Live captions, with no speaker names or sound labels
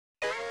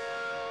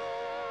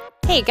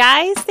Hey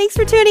guys, thanks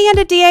for tuning in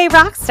to DA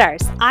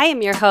Rockstars. I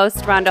am your host,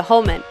 Rhonda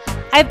Holman.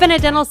 I've been a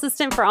dental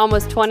assistant for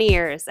almost 20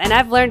 years, and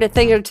I've learned a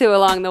thing or two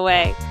along the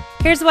way.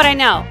 Here's what I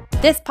know.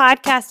 This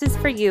podcast is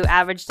for you,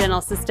 average dental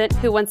assistant,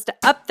 who wants to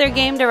up their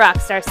game to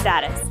rockstar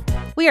status.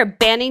 We are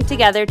banding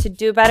together to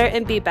do better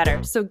and be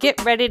better, so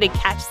get ready to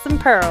catch some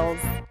pearls.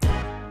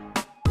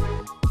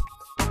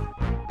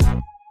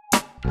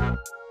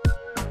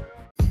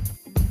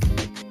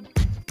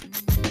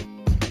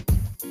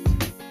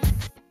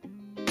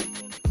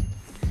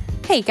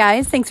 Hey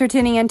guys, thanks for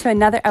tuning in to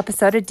another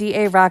episode of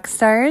DA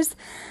Rockstars.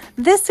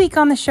 This week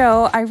on the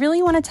show, I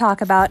really want to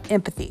talk about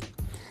empathy.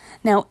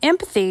 Now,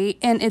 empathy,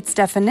 in its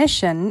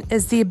definition,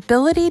 is the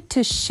ability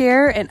to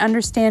share and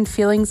understand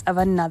feelings of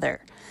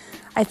another.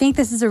 I think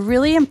this is a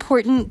really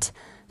important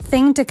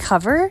thing to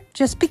cover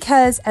just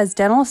because as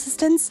dental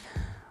assistants,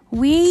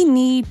 we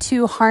need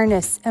to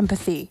harness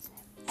empathy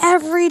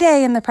every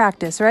day in the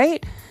practice,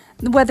 right?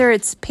 Whether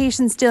it's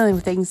patients dealing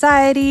with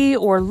anxiety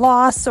or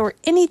loss or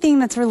anything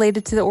that's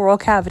related to the oral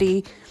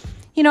cavity,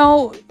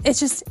 it's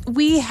just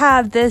we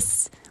have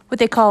this, what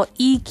they call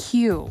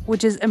EQ,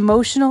 which is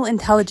emotional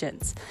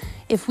intelligence.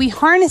 If we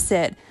harness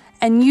it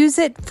and use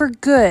it for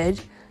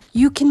good,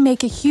 you can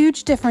make a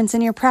huge difference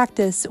in your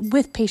practice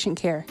with patient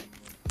care.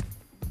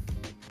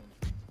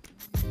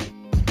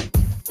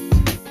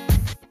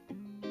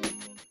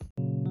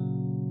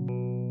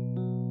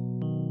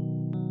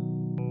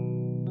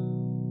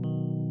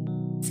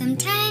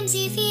 Sometimes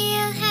you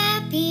feel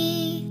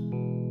happy,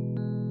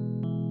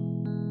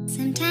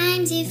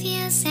 sometimes you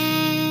feel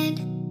sad,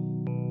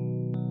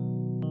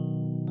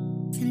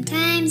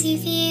 sometimes you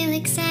feel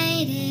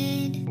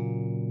excited,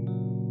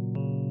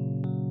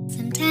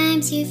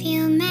 sometimes you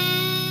feel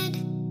mad.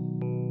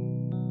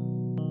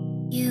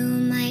 You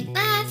might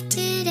laugh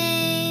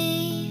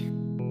today,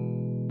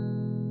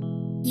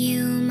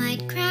 you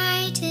might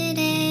cry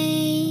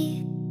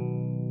today,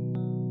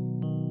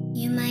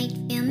 you might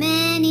feel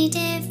many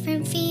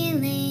different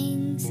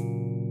feelings,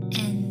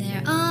 and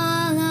they're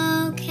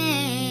all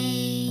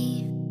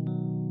okay.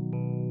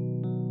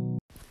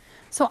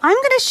 So I'm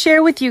going to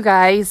share with you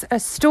guys a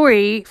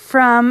story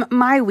from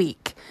my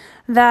week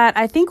that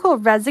I think will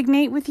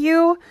resonate with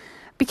you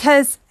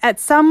because at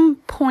some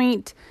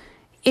point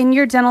in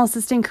your dental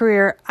assisting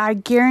career, I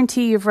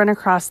guarantee you've run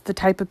across the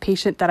type of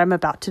patient that I'm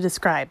about to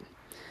describe.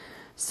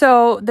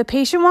 So the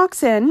patient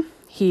walks in,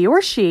 he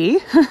or she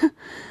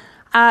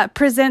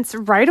presents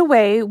right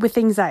away with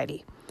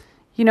anxiety.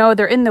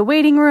 They're in the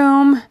waiting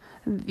room.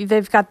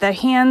 They've got the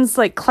hands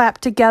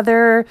clapped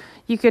together.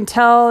 You can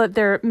tell that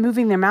they're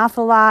moving their mouth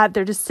a lot.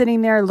 They're just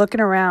sitting there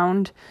looking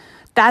around.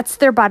 That's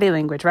their body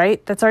language,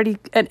 right? That's already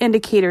an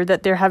indicator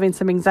that they're having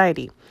some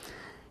anxiety.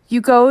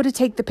 You go to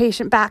take the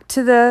patient back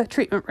to the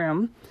treatment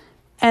room,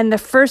 and the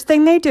first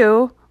thing they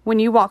do when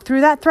you walk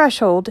through that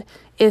threshold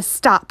is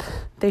stop.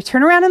 They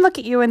turn around and look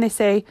at you and they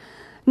say,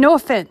 no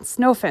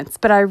offense,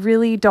 but I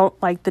really don't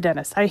like the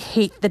dentist. I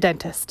hate the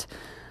dentist.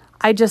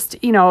 I just,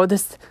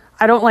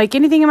 I don't like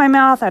anything in my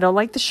mouth. I don't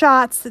like the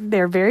shots.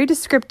 They're very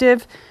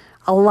descriptive.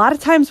 A lot of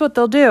times what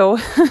they'll do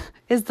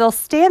is they'll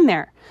stand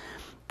there.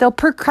 They'll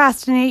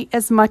procrastinate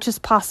as much as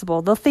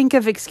possible. They'll think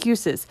of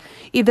excuses.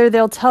 Either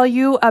they'll tell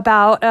you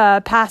about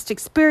a past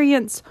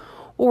experience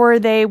or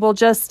they will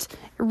just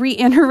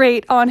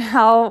reiterate on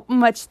how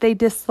much they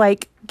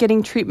dislike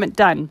getting treatment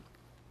done.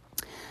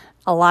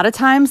 A lot of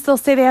times they'll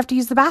say they have to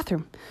use the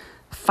bathroom.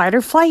 Fight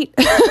or flight.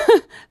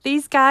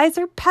 These guys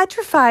are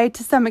petrified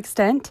to some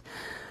extent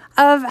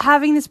of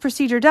having this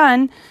procedure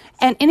done,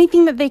 and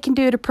anything that they can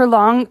do to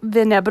prolong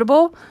the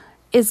inevitable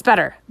is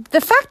better.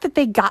 The fact that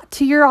they got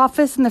to your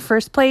office in the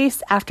first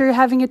place after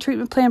having a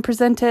treatment plan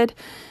presented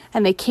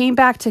and they came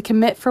back to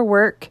commit for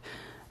work,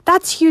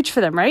 that's huge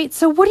for them, right?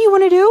 So what do you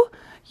want to do?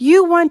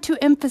 You want to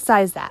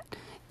emphasize that.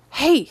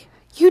 Hey,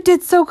 you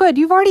did so good.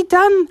 You've already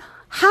done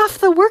half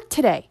the work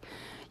today.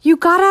 You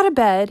got out of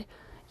bed,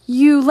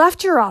 you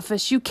left your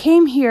office, you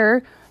came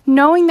here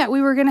knowing that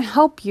we were going to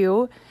help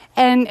you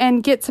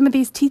and get some of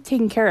these teeth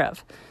taken care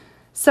of.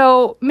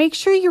 So make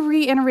sure you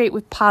reiterate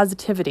with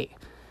positivity.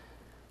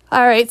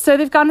 All right, so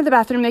they've gone to the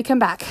bathroom, they come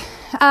back.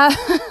 A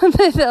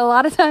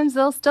lot of times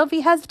they'll still be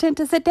hesitant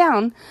to sit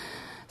down.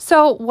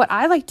 So what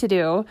I like to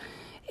do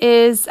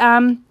is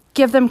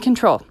give them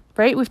control,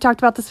 right? We've talked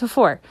about this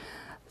before.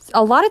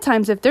 A lot of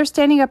times if they're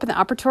standing up in the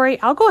operatory,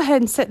 I'll go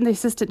ahead and sit in the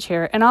assistant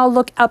chair and I'll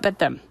look up at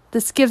them.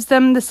 This gives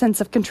them the sense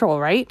of control,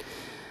 right?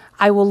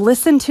 I will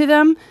listen to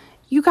them.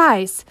 You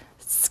guys,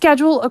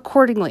 schedule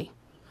accordingly.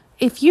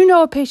 If you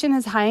know a patient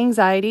has high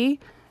anxiety,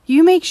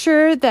 you make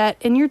sure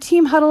that in your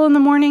team huddle in the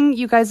morning,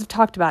 you guys have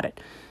talked about it.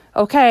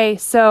 Okay,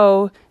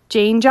 so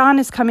Jane John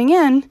is coming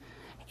in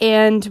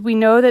and we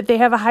know that they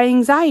have a high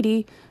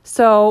anxiety,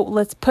 so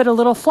let's put a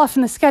little fluff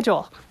in the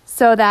schedule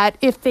so that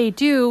if they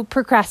do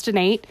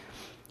procrastinate,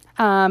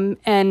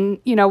 and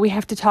we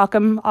have to talk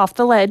them off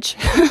the ledge,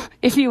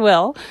 if you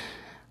will,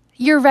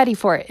 you're ready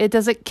for it. It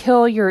doesn't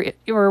kill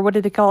or what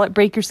do they call it,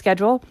 break your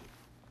schedule.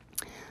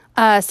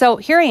 So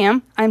here I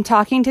am. I'm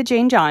talking to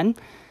Jane John,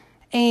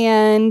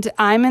 and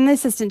I'm in the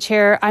assistant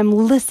chair. I'm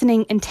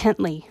listening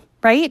intently.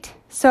 right?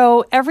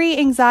 So every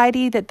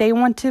anxiety that they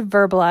want to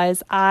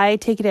verbalize, I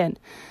take it in.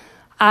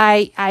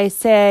 I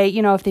say,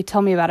 if they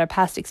tell me about a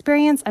past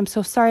experience, I'm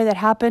so sorry that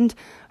happened.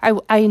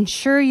 I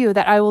ensure you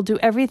that I will do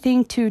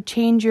everything to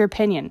change your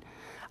opinion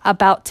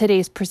about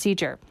today's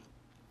procedure.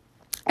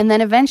 And then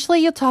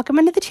eventually you'll talk them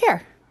into the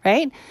chair,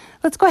 right?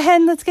 Let's go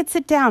ahead and let's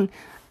sit down.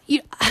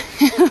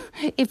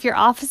 If your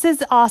office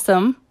is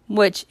awesome,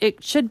 which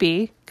it should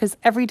be, because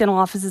every dental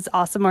office is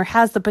awesome or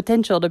has the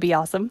potential to be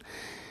awesome,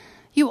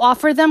 you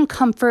offer them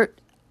comfort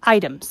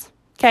items,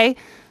 okay?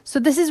 So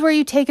this is where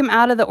you take them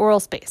out of the oral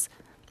space.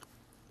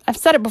 I've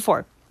said it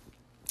before.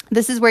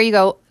 This is where you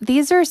go,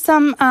 these are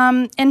some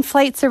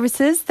in-flight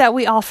services that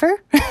we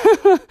offer.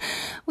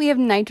 We have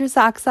nitrous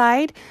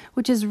oxide,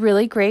 which is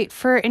really great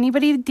for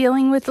anybody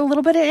dealing with a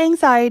little bit of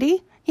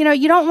anxiety.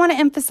 You don't want to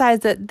emphasize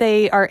that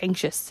they are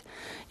anxious.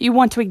 You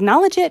want to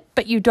acknowledge it,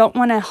 but you don't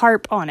want to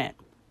harp on it.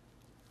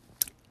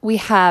 We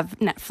have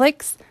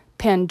Netflix,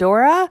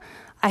 Pandora.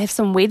 I have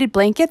some weighted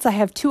blankets. I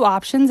have 2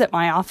 options at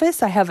my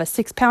office. I have a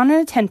 6-pound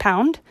and a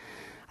 10-pound.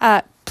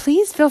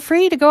 Please feel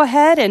free to go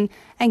ahead and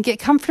get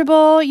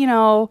comfortable,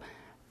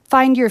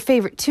 find your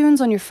favorite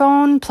tunes on your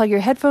phone, plug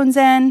your headphones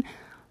in.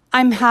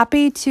 I'm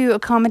happy to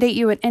accommodate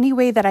you in any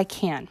way that I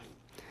can.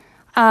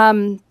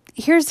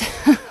 Here's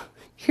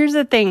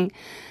the thing.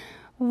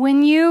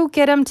 When you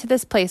get them to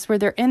this place where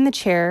they're in the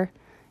chair,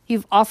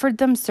 you've offered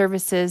them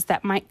services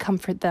that might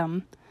comfort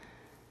them.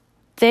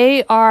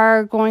 They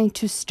are going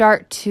to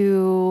start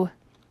to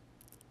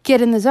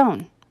get in the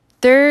zone.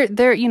 They're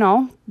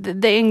the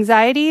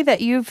anxiety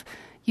that you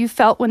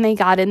felt when they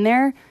got in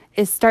there,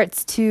 it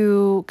starts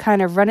to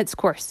kind of run its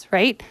course,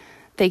 right?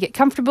 They get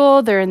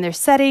comfortable. They're in their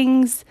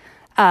settings.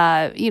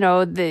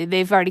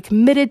 They've already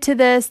committed to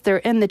this. They're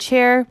in the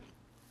chair.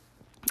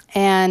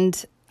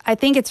 And I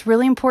think it's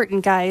really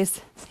important,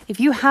 guys, if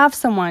you have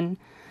someone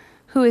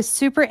who is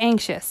super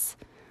anxious,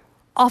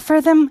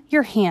 offer them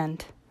your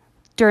hand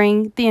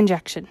during the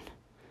injection.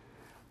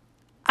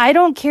 I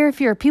don't care if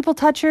you're a people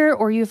toucher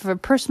or you have a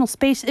personal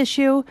space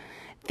issue.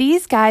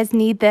 These guys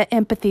need the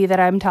empathy that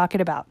I'm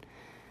talking about.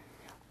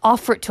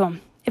 Offer it to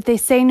them. If they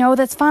say no,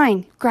 that's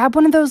fine. Grab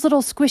one of those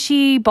little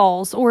squishy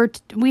balls, or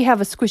we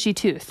have a squishy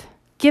tooth.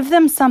 Give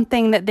them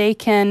something that they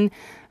can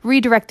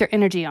redirect their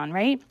energy on,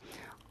 right?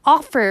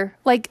 Offer,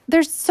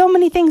 there's so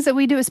many things that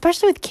we do,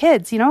 especially with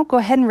kids, go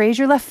ahead and raise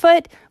your left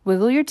foot,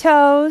 wiggle your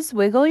toes.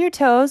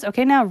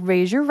 Okay, now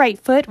raise your right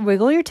foot,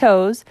 wiggle your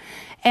toes.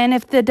 And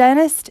if the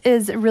dentist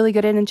is really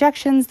good at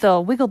injections,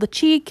 they'll wiggle the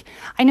cheek.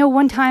 I know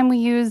one time we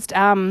used,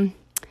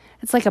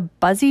 it's like a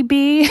Buzzy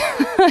Bee.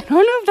 I don't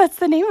know if that's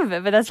the name of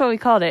it, but that's what we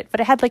called it. But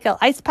it had an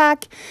ice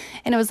pack,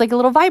 and it was like a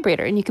little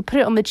vibrator, and you could put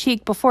it on the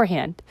cheek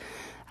beforehand,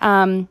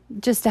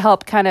 just to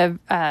help kind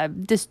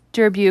of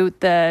distribute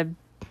the,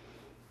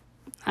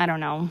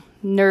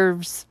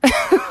 nerves.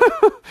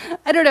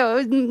 I don't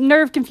know,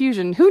 nerve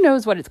confusion. Who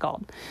knows what it's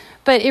called?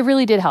 But it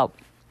really did help.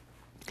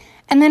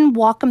 And then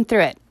walk them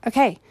through it.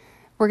 Okay,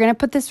 we're going to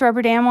put this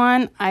rubber dam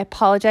on. I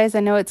apologize.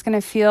 I know it's going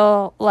to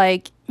feel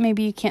like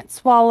maybe you can't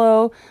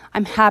swallow.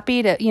 I'm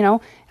happy to,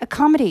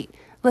 accommodate.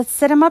 Let's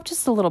set them up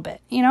just a little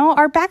bit.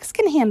 Our backs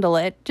can handle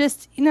it.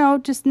 Just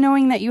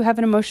knowing that you have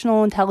an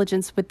emotional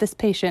intelligence with this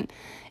patient.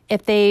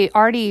 If they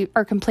already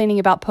are complaining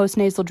about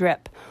postnasal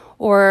drip,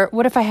 or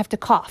what if I have to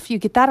cough? You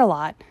get that a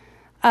lot.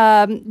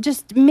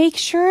 Just make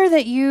sure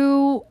that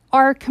you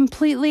are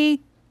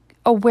completely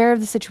aware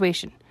of the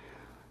situation.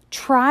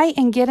 Try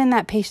and get in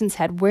that patient's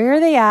head. Where are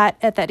they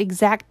at that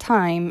exact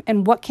time?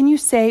 And what can you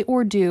say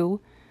or do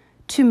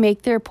to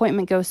make their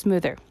appointment go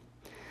smoother?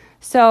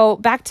 So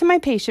back to my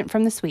patient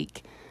from this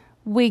week.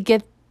 We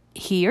get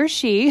he or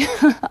she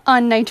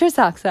on nitrous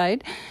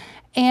oxide.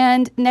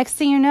 And next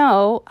thing you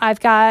know,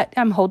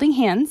 I'm holding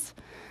hands.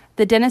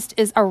 The dentist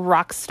is a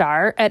rock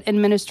star at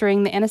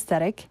administering the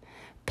anesthetic.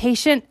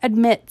 Patient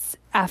admits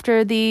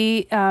after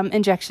the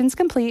injection's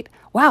complete,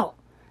 wow,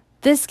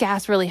 this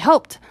gas really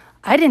helped.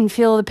 I didn't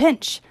feel the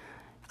pinch.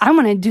 I'm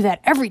going to do that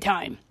every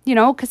time,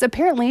 because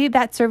apparently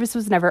that service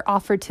was never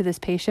offered to this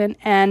patient,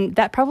 and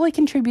that probably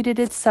contributed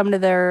to some of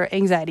their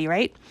anxiety,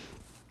 right?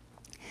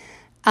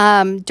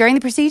 During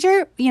the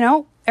procedure,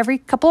 every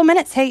couple of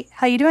minutes, hey,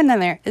 how you doing down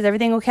there? Is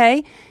everything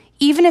okay?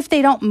 Even if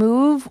they don't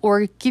move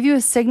or give you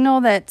a signal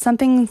that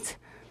something's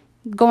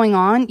going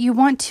on, you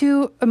want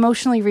to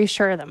emotionally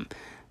reassure them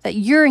that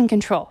you're in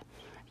control.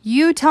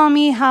 You tell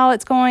me how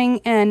it's going,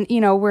 and,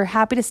 we're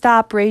happy to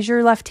stop. Raise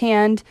your left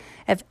hand.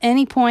 At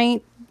any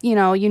point,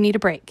 you need a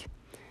break.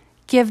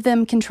 Give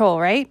them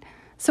control, right?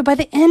 So by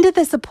the end of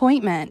this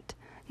appointment,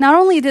 not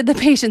only did the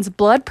patient's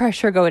blood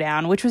pressure go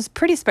down, which was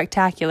pretty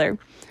spectacular,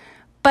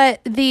 but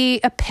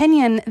the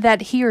opinion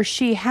that he or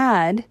she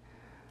had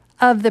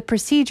of the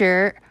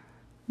procedure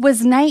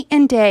was night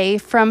and day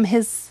from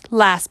his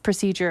last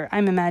procedure,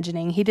 I'm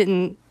imagining.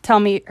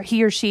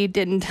 He or she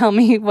didn't tell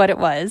me what it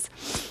was.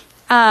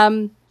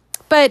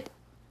 But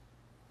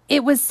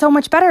it was so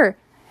much better.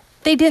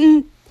 They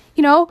didn't,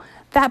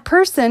 that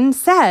person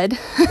said,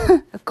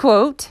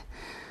 quote,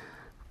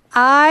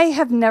 I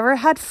have never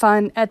had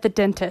fun at the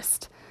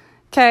dentist.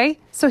 Okay,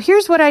 so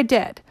here's what I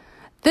did.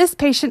 this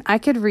patient I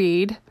could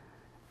read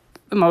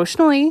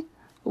emotionally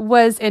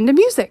was into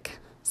music.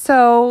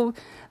 So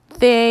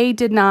they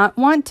did not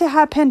want to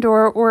have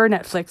Pandora or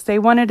Netflix. They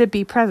wanted to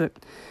be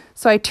present.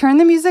 So I turned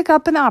the music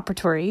up in the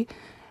operatory,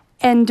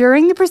 and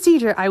during the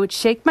procedure, I would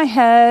shake my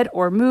head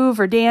or move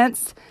or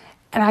dance.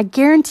 And I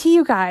guarantee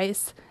you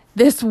guys,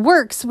 this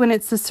works when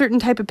it's a certain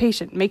type of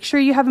patient. Make sure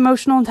you have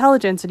emotional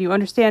intelligence and you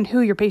understand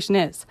who your patient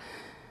is.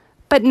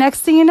 But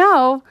next thing you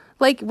know,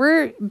 like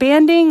we're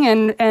banding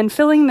and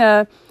filling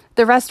the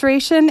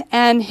restoration,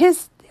 and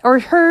his or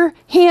her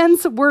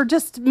hands were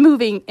just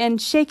moving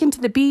and shaking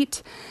to the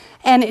beat,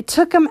 and it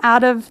took him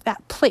out of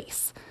that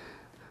place.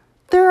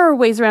 There are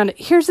ways around it.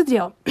 Here's the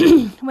deal.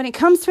 When it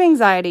comes to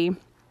anxiety,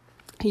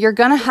 you're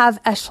going to have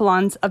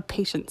echelons of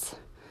patients.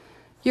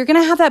 You're going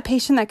to have that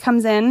patient that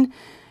comes in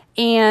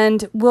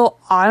and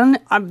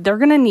they're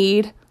going to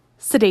need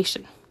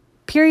sedation.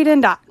 Period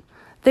and dot.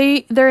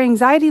 Their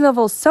anxiety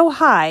level is so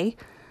high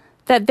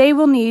that they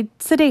will need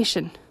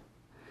sedation.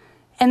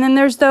 And then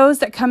there's those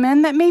that come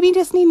in that maybe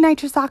just need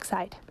nitrous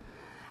oxide.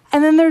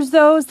 And then there's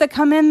those that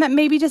come in that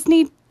maybe just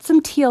need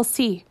some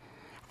TLC.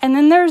 And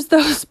then there's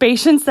those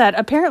patients that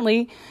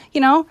apparently,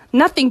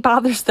 nothing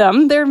bothers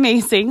them. They're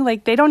amazing.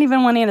 Like they don't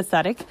even want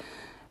anesthetic.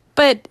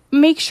 But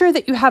make sure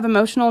that you have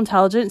emotional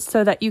intelligence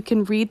so that you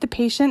can read the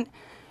patient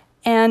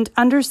and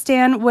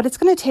understand what it's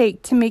going to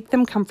take to make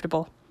them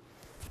comfortable.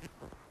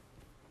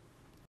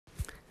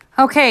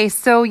 Okay,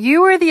 so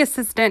you are the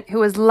assistant who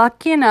was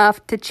lucky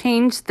enough to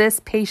change this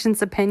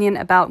patient's opinion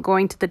about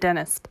going to the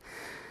dentist.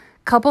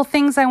 Couple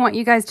things I want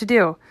you guys to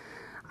do.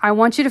 I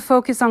want you to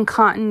focus on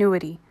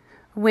continuity.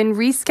 When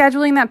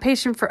rescheduling that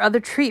patient for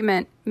other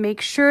treatment, make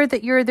sure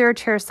that you're their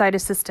chairside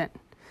assistant.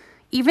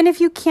 Even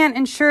if you can't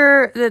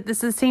ensure that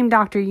this is the same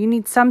doctor, you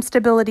need some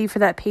stability for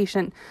that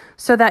patient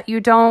so that you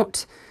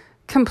don't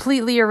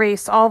completely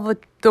erase all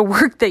the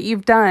work that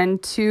you've done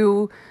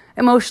to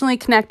emotionally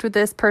connect with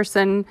this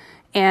person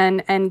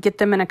and get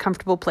them in a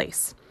comfortable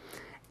place.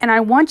 And I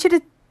want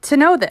you to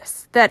know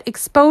this, that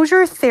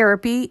exposure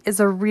therapy is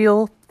a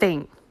real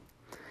thing.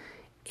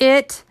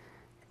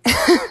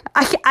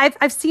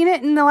 I've seen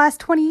it in the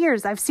last 20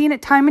 years. I've seen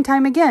it time and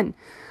time again.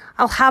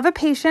 I'll have a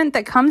patient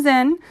that comes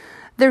in,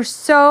 they're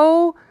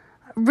so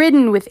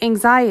ridden with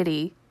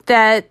anxiety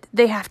that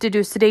they have to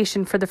do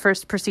sedation for the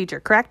first procedure,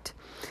 correct?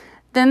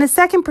 Then the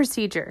second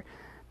procedure,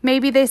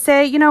 maybe they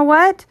say, you know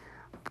what?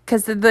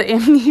 Because of the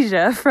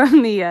amnesia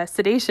from the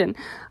sedation,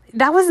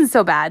 that wasn't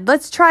so bad.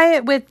 Let's try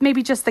it with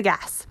maybe just the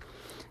gas.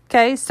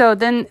 Okay, so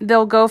then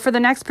they'll go for the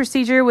next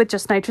procedure with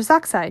just nitrous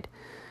oxide.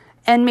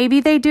 And maybe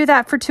they do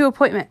that for 2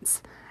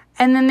 appointments.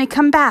 And then they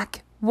come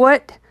back.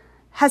 What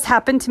has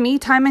happened to me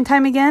time and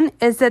time again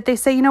is that they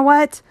say, you know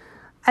what?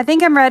 I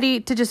think I'm ready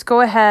to just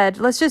go ahead.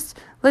 Let's just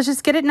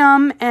get it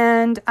numb,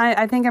 and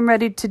I think I'm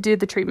ready to do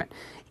the treatment.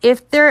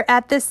 If they're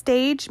at this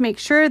stage, make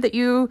sure that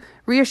you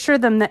reassure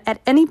them that at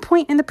any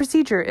point in the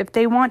procedure, if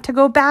they want to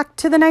go back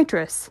to the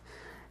nitrous,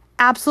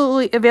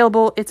 absolutely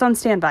available. It's on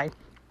standby.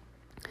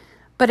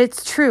 But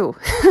it's true.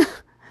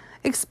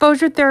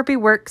 Exposure therapy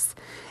works,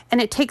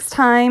 and it takes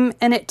time,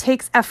 and it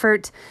takes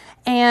effort.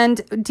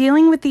 And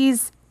dealing with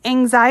these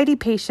anxiety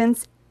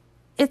patients,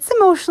 it's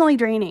emotionally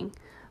draining.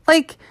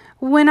 Like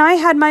when I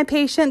had my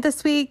patient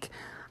this week,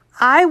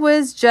 I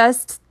was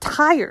just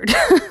tired.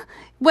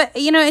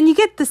 And you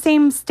get the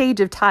same stage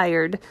of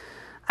tired,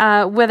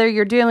 whether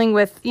you're dealing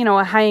with,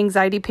 a high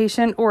anxiety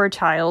patient or a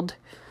child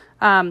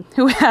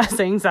who has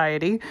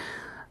anxiety.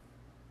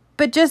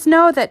 But just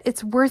know that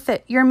it's worth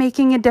it. You're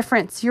making a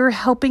difference. You're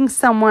helping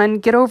someone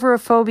get over a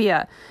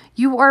phobia.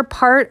 You are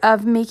part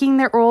of making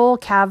their oral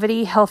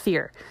cavity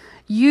healthier.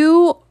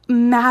 You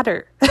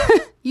matter.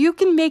 You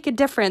can make a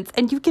difference,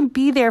 and you can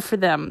be there for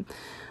them.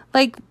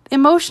 Like,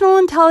 emotional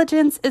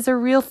intelligence is a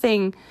real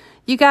thing.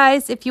 You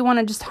guys, if you want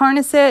to just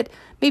harness it,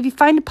 maybe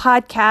find a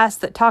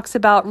podcast that talks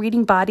about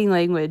reading body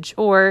language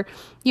or,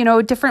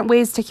 different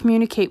ways to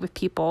communicate with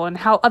people and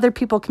how other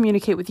people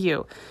communicate with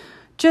you.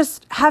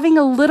 Just having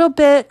a little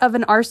bit of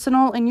an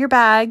arsenal in your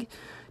bag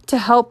to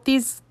help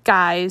these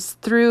guys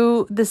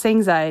through this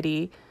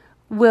anxiety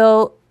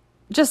will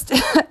just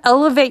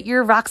elevate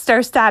your rock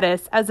star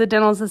status as a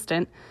dental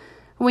assistant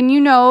when you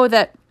know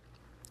that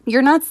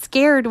you're not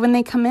scared when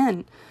they come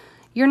in.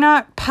 You're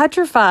not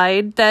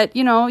petrified that,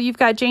 you've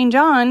got Jane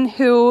John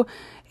who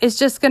is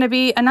just going to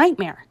be a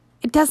nightmare.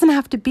 It doesn't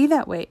have to be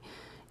that way.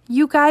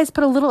 You guys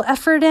put a little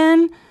effort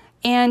in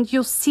and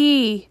you'll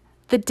see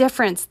the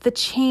difference, the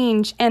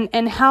change,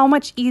 and how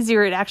much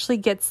easier it actually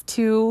gets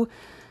to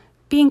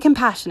being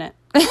compassionate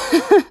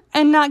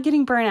and not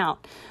getting burnt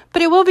out.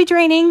 But it will be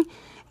draining.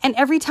 And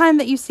every time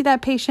that you see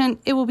that patient,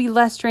 it will be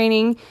less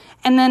draining.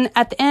 And then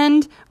at the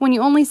end, when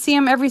you only see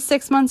them every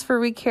 6 months for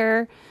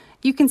recare,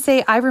 you can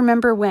say, I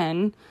remember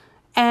when,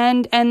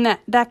 and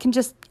that can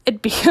just,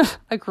 it'd be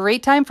a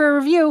great time for a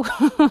review.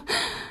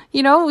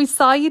 We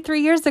saw you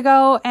 3 years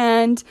ago,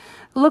 and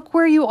look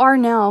where you are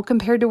now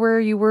compared to where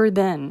you were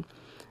then.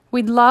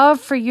 We'd love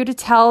for you to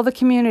tell the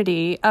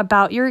community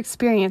about your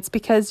experience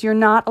because you're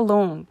not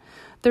alone.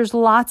 There's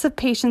lots of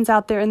patients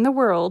out there in the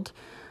world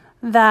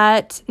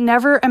that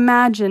never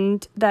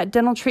imagined that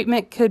dental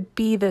treatment could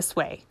be this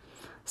way.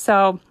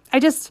 So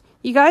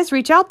you guys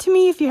reach out to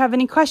me if you have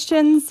any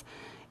questions.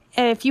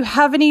 If you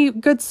have any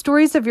good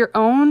stories of your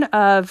own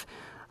of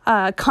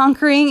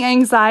conquering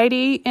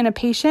anxiety in a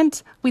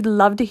patient, we'd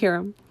love to hear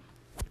them.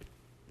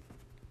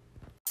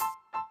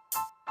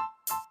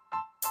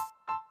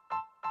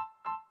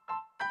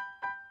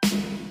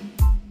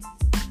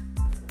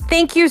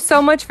 Thank you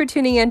so much for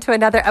tuning in to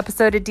another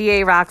episode of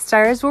DA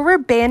Rockstars, where we're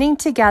banding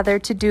together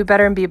to do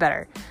better and be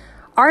better.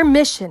 Our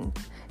mission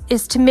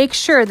is to make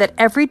sure that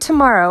every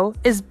tomorrow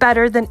is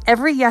better than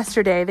every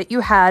yesterday that you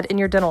had in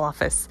your dental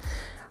office.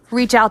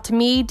 Reach out to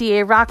me.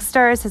 DA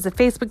Rockstars has a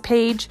Facebook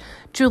page.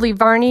 Julie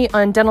Varney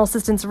on Dental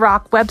Assistants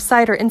Rock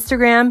website or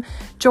Instagram.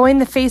 Join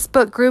the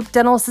Facebook group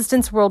Dental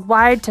Assistants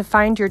Worldwide to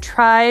find your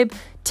tribe,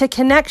 to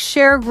connect,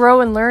 share, grow,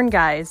 and learn,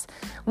 guys.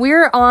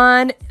 We're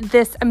on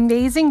this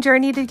amazing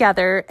journey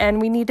together, and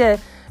we need to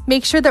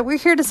make sure that we're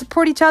here to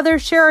support each other,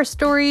 share our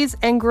stories,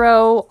 and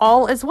grow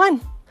all as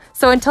one.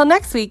 So until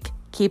next week,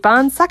 keep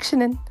on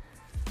suctioning.